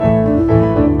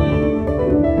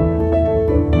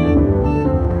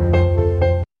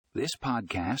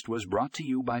podcast was brought to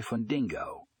you by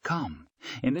Fundingo. Come.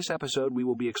 In this episode, we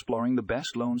will be exploring the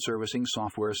best loan servicing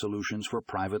software solutions for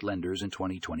private lenders in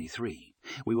 2023.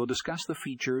 We will discuss the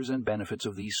features and benefits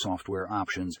of these software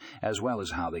options, as well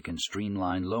as how they can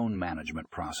streamline loan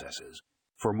management processes.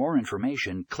 For more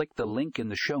information, click the link in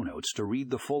the show notes to read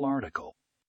the full article.